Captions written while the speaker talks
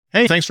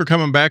Hey, thanks for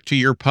coming back to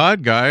Your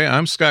Pod Guy.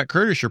 I'm Scott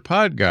Curtis, your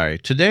pod guy.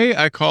 Today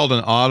I called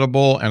an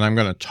audible and I'm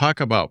going to talk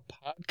about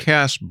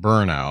podcast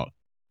burnout.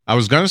 I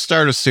was going to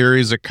start a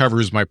series that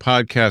covers my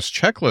podcast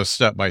checklist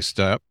step by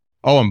step.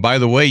 Oh, and by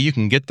the way, you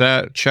can get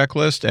that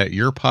checklist at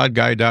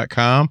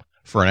yourpodguy.com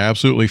for an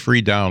absolutely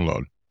free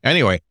download.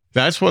 Anyway,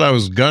 that's what I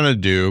was going to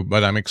do,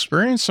 but I'm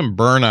experiencing some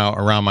burnout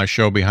around my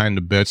show Behind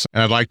the Bits,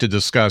 and I'd like to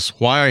discuss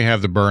why I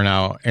have the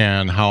burnout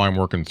and how I'm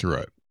working through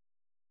it.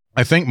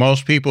 I think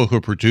most people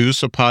who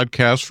produce a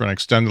podcast for an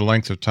extended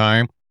length of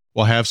time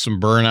will have some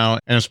burnout,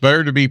 and it's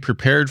better to be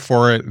prepared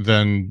for it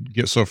than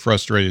get so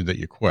frustrated that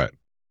you quit.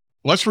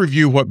 Let's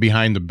review what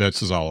Behind the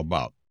Bits is all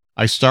about.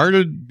 I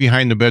started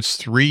Behind the Bits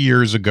 3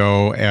 years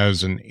ago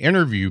as an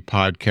interview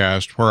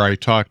podcast where I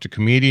talk to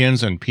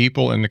comedians and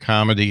people in the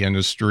comedy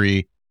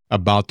industry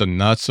about the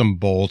nuts and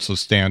bolts of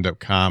stand-up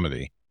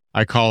comedy.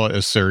 I call it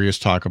a serious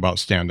talk about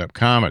stand-up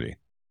comedy.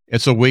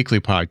 It's a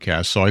weekly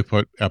podcast, so I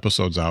put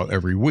episodes out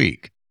every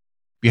week.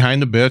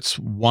 Behind the Bits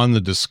won the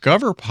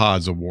Discover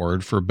Pods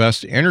Award for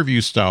Best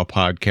Interview Style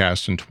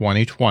Podcast in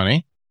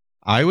 2020.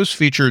 I was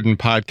featured in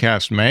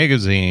Podcast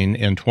Magazine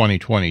in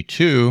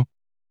 2022.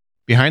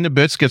 Behind the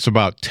Bits gets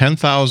about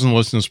 10,000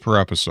 listens per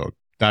episode.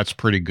 That's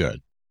pretty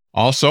good.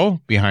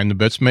 Also, Behind the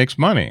Bits makes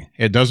money.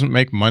 It doesn't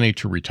make money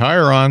to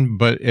retire on,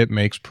 but it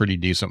makes pretty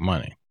decent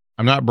money.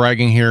 I'm not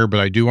bragging here,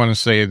 but I do want to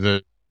say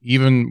that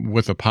even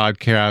with a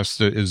podcast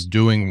that is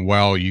doing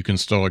well, you can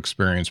still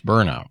experience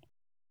burnout.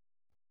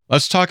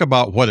 Let's talk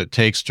about what it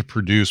takes to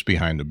produce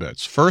Behind the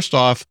Bits. First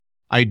off,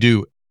 I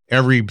do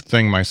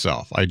everything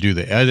myself. I do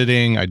the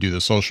editing, I do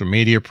the social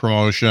media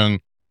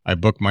promotion, I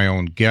book my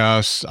own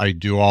guests, I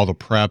do all the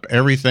prep.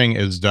 Everything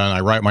is done.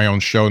 I write my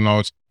own show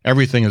notes.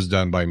 Everything is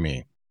done by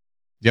me.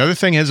 The other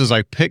thing is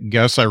I pick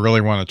guests I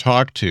really want to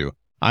talk to.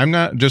 I'm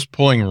not just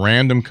pulling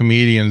random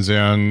comedians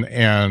in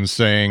and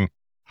saying,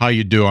 how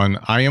you doing?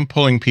 I am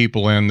pulling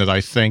people in that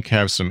I think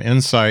have some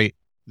insight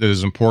that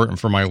is important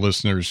for my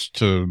listeners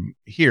to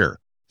hear.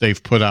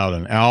 They've put out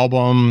an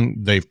album.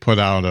 They've put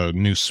out a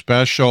new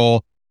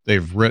special.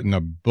 They've written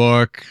a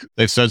book.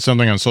 They've said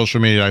something on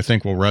social media I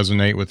think will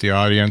resonate with the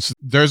audience.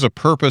 There's a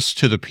purpose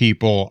to the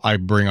people I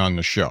bring on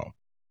the show.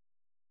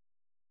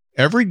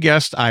 Every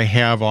guest I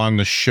have on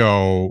the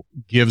show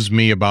gives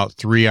me about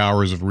 3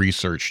 hours of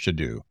research to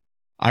do.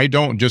 I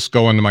don't just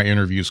go into my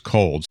interviews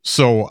cold.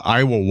 So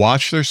I will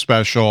watch their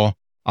special.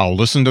 I'll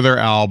listen to their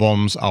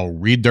albums. I'll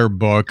read their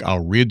book.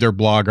 I'll read their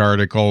blog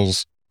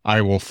articles.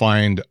 I will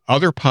find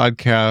other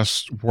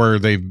podcasts where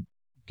they've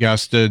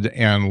guested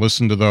and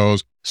listen to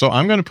those. So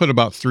I'm going to put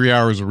about 3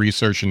 hours of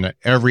research into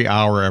every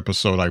hour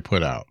episode I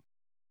put out.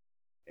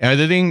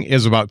 Editing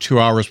is about 2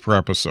 hours per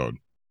episode.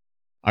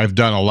 I've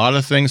done a lot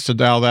of things to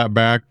dial that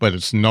back, but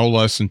it's no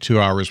less than 2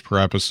 hours per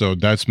episode.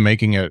 That's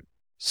making it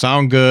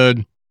sound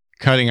good,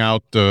 cutting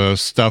out the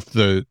stuff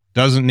that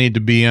doesn't need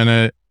to be in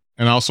it,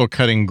 and also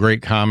cutting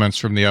great comments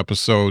from the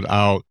episode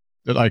out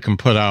that I can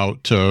put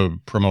out to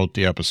promote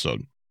the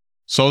episode.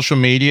 Social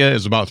media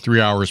is about 3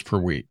 hours per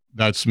week.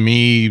 That's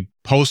me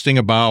posting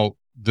about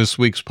this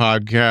week's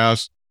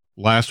podcast,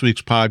 last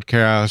week's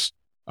podcast,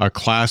 a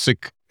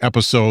classic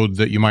episode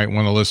that you might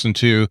want to listen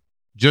to,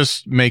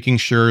 just making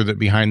sure that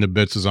Behind the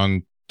Bits is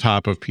on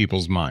top of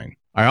people's mind.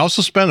 I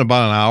also spend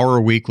about an hour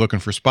a week looking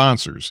for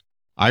sponsors.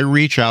 I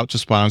reach out to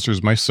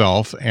sponsors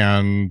myself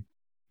and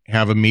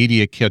have a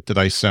media kit that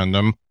I send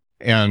them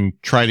and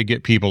try to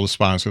get people to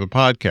sponsor the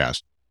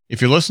podcast.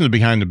 If you listen to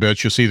Behind the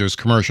Bits, you'll see there's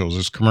commercials.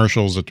 There's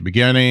commercials at the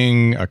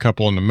beginning, a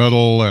couple in the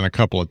middle, and a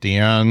couple at the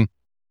end.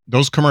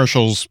 Those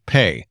commercials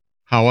pay.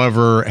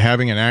 However,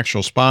 having an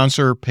actual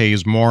sponsor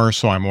pays more,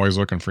 so I'm always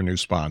looking for new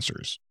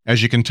sponsors.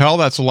 As you can tell,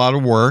 that's a lot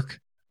of work.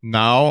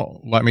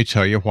 Now, let me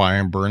tell you why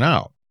I'm burnt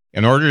out.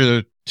 In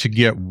order to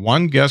get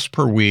one guest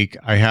per week,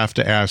 I have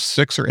to ask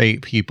 6 or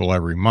 8 people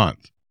every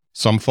month.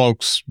 Some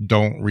folks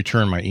don't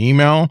return my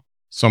email.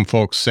 Some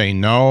folks say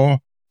no.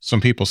 Some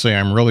people say,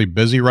 I'm really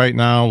busy right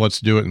now. Let's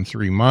do it in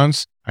 3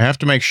 months. I have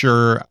to make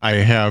sure I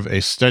have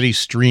a steady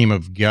stream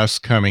of guests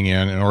coming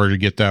in order to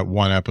get that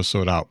one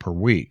episode out per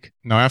week.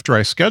 Now, after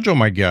I schedule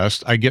my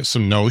guests, I get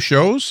some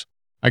no-shows.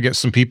 I get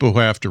some people who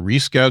have to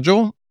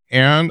reschedule,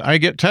 and I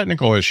get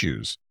technical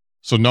issues.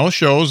 So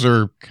no-shows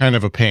are kind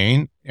of a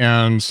pain,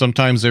 and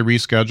sometimes they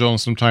reschedule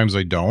and sometimes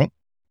they don't.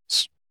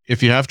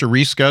 If you have to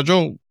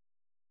reschedule,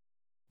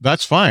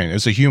 that's fine.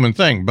 It's a human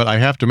thing, but I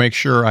have to make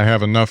sure I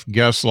have enough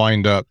guests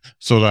lined up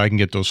so that I can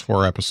get those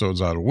 4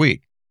 episodes out a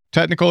week.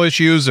 Technical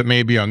issues, it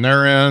may be on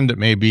their end, it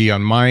may be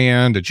on my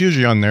end, it's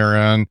usually on their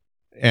end,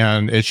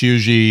 and it's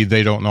usually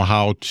they don't know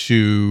how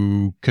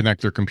to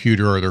connect their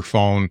computer or their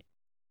phone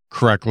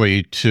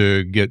correctly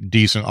to get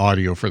decent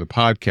audio for the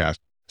podcast.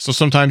 So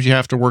sometimes you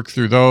have to work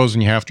through those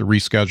and you have to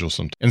reschedule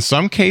some. In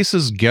some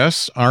cases,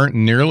 guests aren't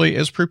nearly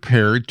as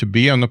prepared to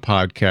be on the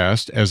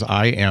podcast as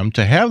I am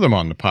to have them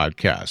on the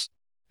podcast.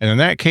 And in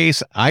that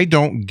case, I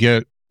don't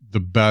get the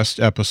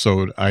best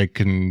episode I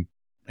can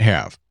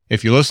have.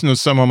 If you listen to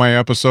some of my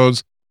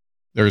episodes,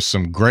 there's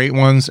some great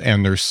ones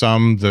and there's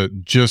some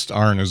that just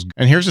aren't as good.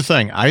 And here's the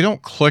thing, I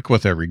don't click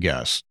with every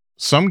guest.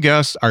 Some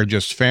guests are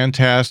just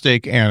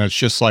fantastic, and it's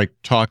just like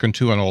talking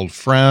to an old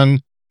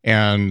friend,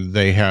 and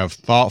they have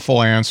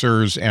thoughtful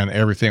answers, and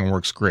everything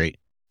works great.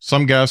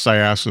 Some guests, I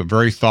ask a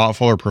very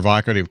thoughtful or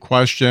provocative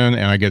question,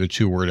 and I get a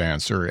 2-word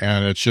answer,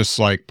 and it's just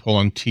like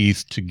pulling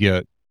teeth to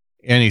get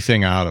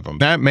anything out of them.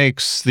 That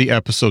makes the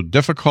episode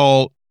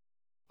difficult.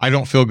 I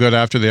don't feel good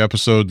after the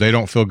episode. They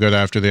don't feel good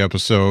after the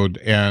episode,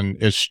 and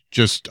it's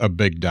just a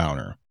big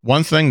downer.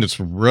 One thing that's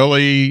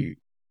really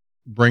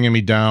bringing me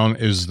down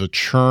is the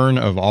churn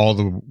of all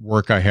the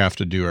work I have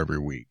to do every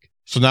week.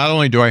 So not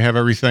only do I have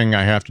everything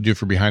I have to do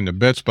for Behind the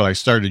Bits, but I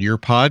started Your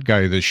Pod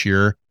Guy this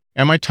year,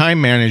 and my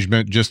time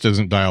management just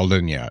isn't dialed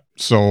in yet.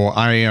 So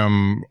I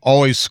am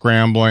always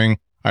scrambling.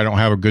 I don't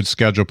have a good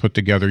schedule put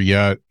together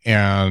yet,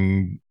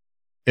 and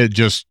it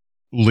just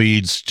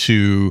leads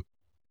to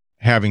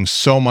having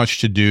so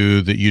much to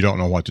do that you don't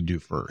know what to do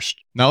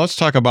first. Now let's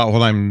talk about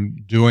what I'm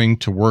doing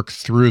to work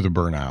through the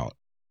burnout.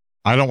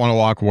 I don't want to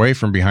walk away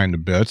from Behind the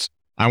Bits.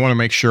 I want to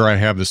make sure I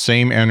have the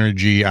same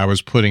energy I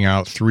was putting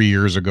out 3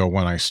 years ago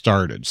when I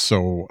started.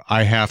 So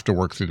I have to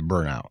work through the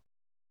burnout.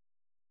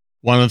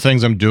 One of the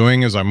things I'm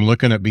doing is I'm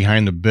looking at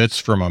Behind the Bits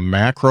from a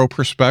macro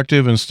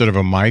perspective instead of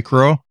a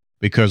micro,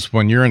 because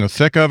when you're in the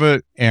thick of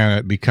it and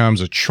it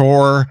becomes a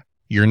chore,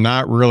 you're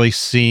not really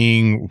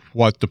seeing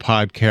what the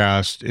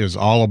podcast is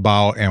all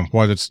about and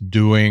what it's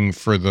doing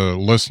for the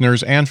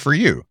listeners and for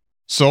you.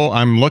 So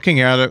I'm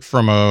looking at it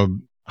from a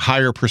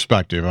higher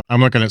perspective.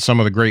 I'm looking at some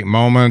of the great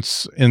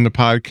moments in the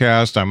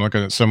podcast. I'm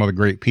looking at some of the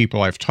great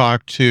people I've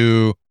talked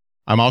to.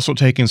 I'm also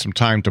taking some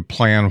time to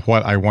plan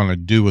what I want to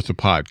do with the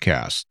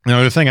podcast.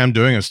 Another thing I'm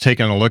doing is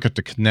taking a look at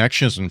the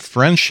connections and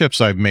friendships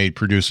I've made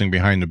producing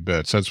Behind the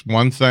Bits. That's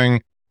one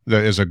thing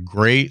that is a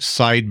great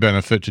side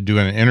benefit to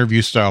doing an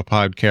interview style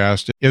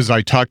podcast. Is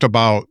I talked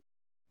about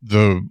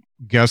the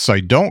guests I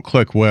don't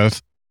click with.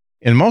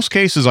 In most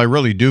cases, I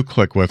really do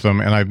click with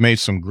them, and I've made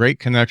some great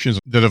connections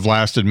that have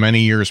lasted many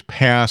years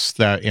past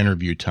that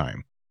interview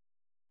time.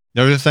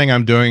 The other thing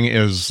I'm doing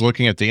is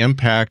looking at the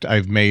impact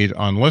I've made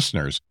on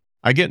listeners.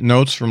 I get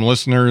notes from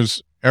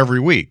listeners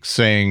every week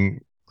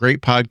saying,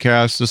 great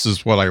podcast, this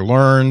is what I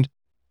learned,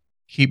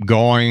 keep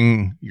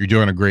going, you're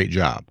doing a great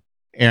job.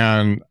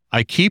 And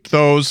I keep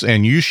those,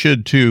 and you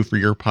should too, for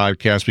your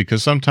podcast,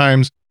 because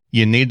sometimes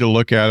you need to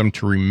look at them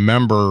to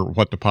remember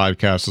what the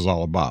podcast is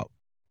all about.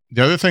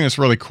 The other thing that's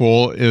really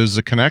cool is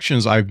the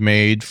connections I've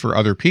made for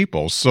other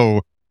people.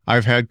 So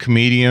I've had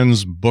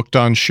comedians booked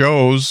on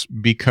shows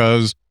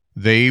because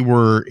they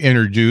were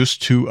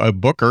introduced to a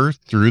booker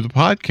through the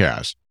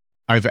podcast.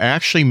 I've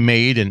actually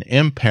made an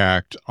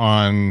impact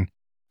on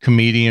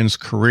comedians'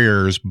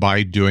 careers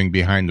by doing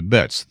Behind the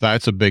Bits.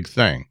 That's a big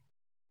thing.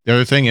 The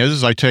other thing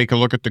is I take a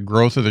look at the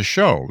growth of the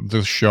show.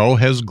 The show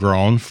has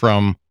grown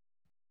from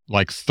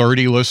like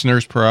 30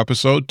 listeners per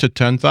episode to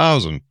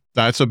 10,000.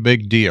 That's a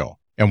big deal.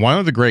 And one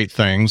of the great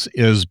things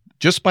is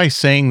just by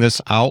saying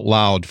this out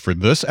loud for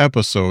this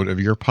episode of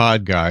Your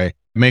Pod Guy, it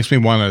makes me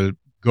want to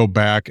go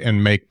back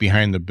and make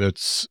Behind the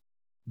Bits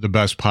the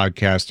best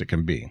podcast it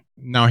can be.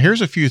 Now,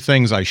 here's a few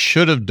things I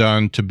should have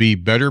done to be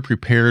better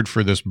prepared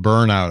for this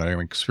burnout I'm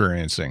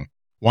experiencing.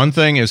 One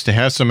thing is to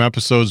have some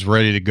episodes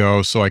ready to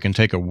go so I can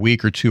take a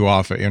week or two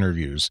off of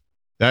interviews.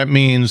 That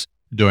means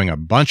doing a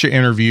bunch of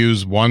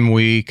interviews one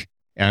week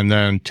and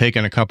then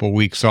taking a couple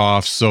weeks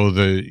off so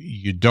that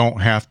you don't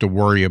have to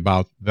worry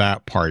about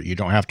that part. You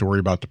don't have to worry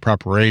about the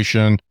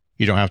preparation.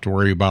 You don't have to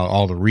worry about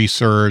all the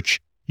research.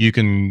 You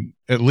can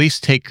at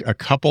least take a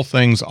couple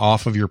things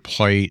off of your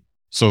plate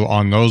so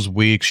on those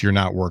weeks you're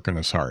not working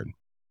as hard.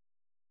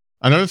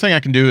 Another thing I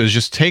can do is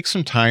just take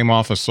some time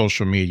off of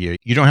social media.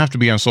 You don't have to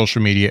be on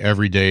social media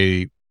every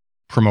day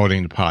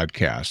promoting the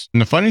podcast.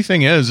 And the funny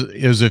thing is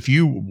if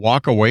you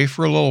walk away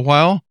for a little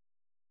while,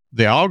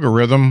 the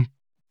algorithm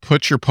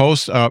puts your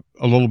posts up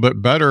a little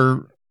bit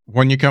better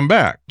when you come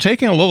back.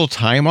 Taking a little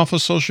time off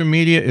of social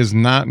media is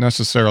not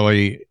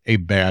necessarily a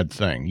bad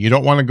thing. You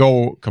don't want to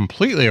go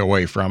completely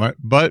away from it,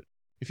 but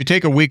if you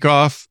take a week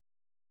off,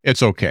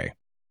 it's okay.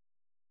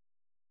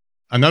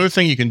 Another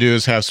thing you can do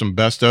is have some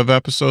best of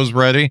episodes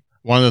ready.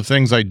 One of the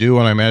things I do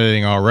when I'm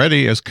editing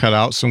already is cut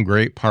out some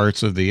great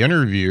parts of the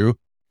interview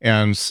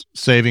and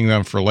saving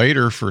them for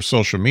later for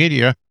social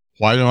media.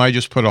 Why don't I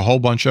just put a whole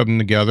bunch of them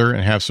together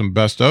and have some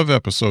best of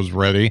episodes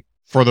ready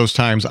for those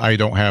times I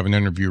don't have an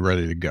interview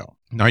ready to go?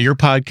 Now, your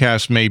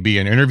podcast may be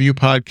an interview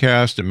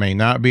podcast. It may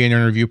not be an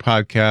interview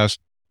podcast,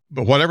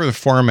 but whatever the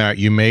format,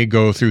 you may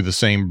go through the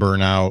same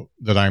burnout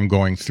that I'm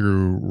going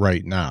through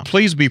right now.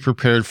 Please be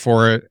prepared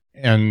for it.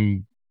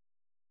 And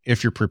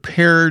if you're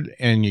prepared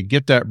and you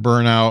get that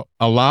burnout,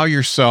 allow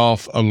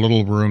yourself a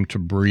little room to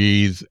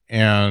breathe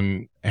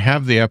and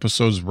have the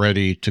episodes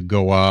ready to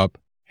go up.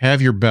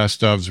 Have your best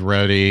ofs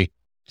ready.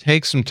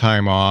 Take some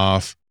time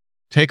off.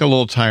 Take a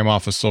little time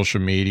off of social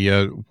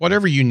media.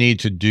 Whatever you need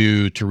to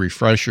do to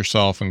refresh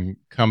yourself and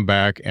come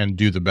back and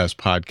do the best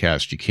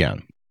podcast you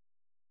can.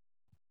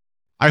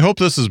 I hope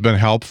this has been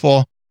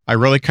helpful. I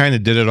really kind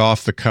of did it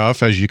off the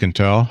cuff, as you can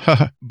tell.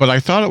 But I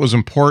thought it was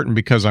important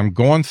because I'm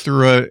going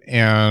through it.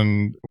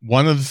 And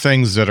one of the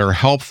things that are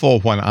helpful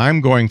when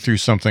I'm going through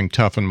something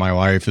tough in my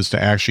life is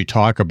to actually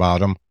talk about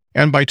them.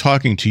 And by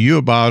talking to you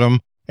about them,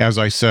 as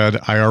I said,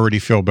 I already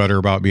feel better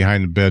about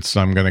Behind the Bits.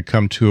 I'm going to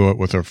come to it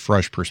with a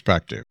fresh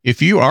perspective.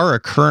 If you are a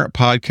current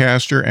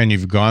podcaster and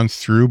you've gone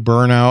through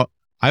burnout,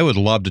 I would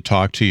love to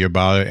talk to you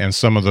about it and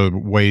some of the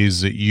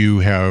ways that you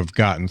have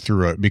gotten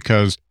through it,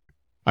 because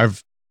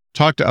I've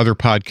talked to other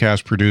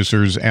podcast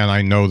producers and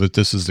I know that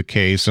this is the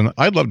case. And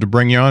I'd love to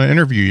bring you on and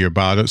interview you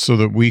about it so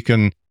that we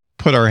can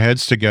put our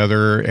heads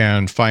together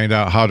and find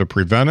out how to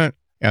prevent it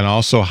and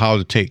also how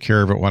to take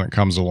care of it when it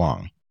comes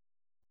along.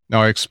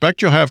 Now, I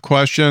expect you'll have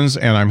questions,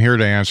 and I'm here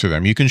to answer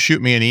them. You can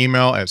shoot me an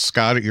email at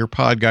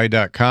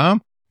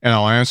scott@yourpodguy.com, and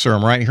I'll answer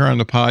them right here on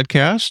the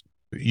podcast.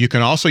 You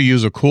can also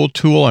use a cool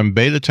tool I'm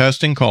beta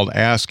testing called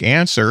Ask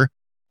Answer.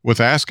 With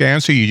Ask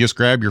Answer, you just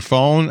grab your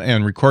phone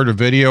and record a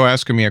video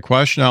asking me a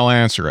question. I'll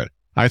answer it.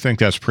 I think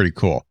that's pretty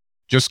cool.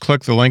 Just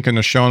click the link in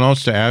the show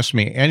notes to ask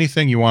me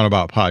anything you want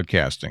about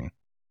podcasting.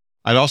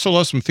 I'd also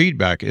love some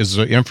feedback. Is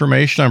the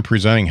information I'm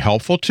presenting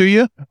helpful to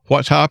you?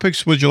 What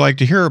topics would you like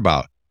to hear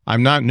about?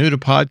 I'm not new to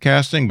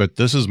podcasting, but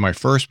this is my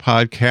first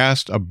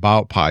podcast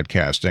about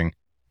podcasting,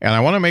 and I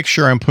want to make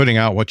sure I'm putting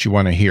out what you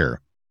want to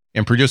hear.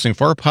 In producing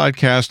 4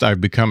 podcasts,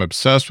 I've become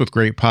obsessed with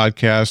great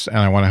podcasts, and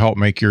I want to help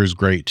make yours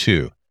great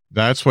too.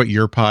 That's what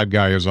Your Pod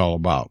Guy is all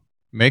about.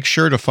 Make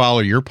sure to follow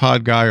Your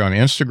Pod Guy on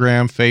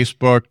Instagram,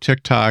 Facebook,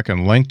 TikTok,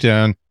 and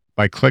LinkedIn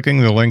by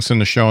clicking the links in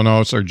the show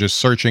notes or just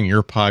searching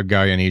Your Pod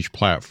Guy in each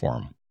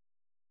platform.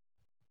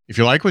 If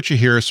you like what you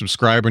hear,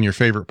 subscribe on your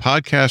favorite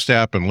podcast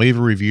app and leave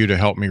a review to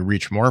help me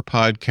reach more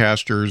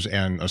podcasters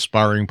and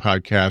aspiring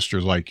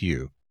podcasters like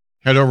you.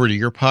 Head over to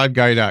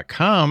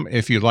yourpodguy.com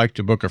if you'd like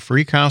to book a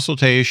free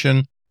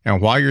consultation. And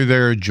while you're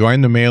there,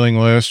 join the mailing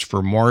list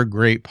for more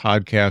great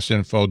podcast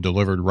info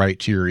delivered right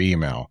to your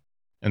email.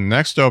 In the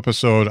next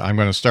episode, I'm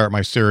going to start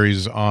my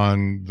series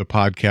on the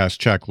podcast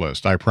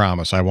checklist. I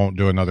promise I won't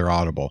do another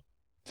Audible.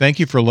 Thank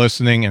you for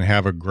listening and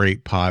have a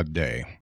great pod day.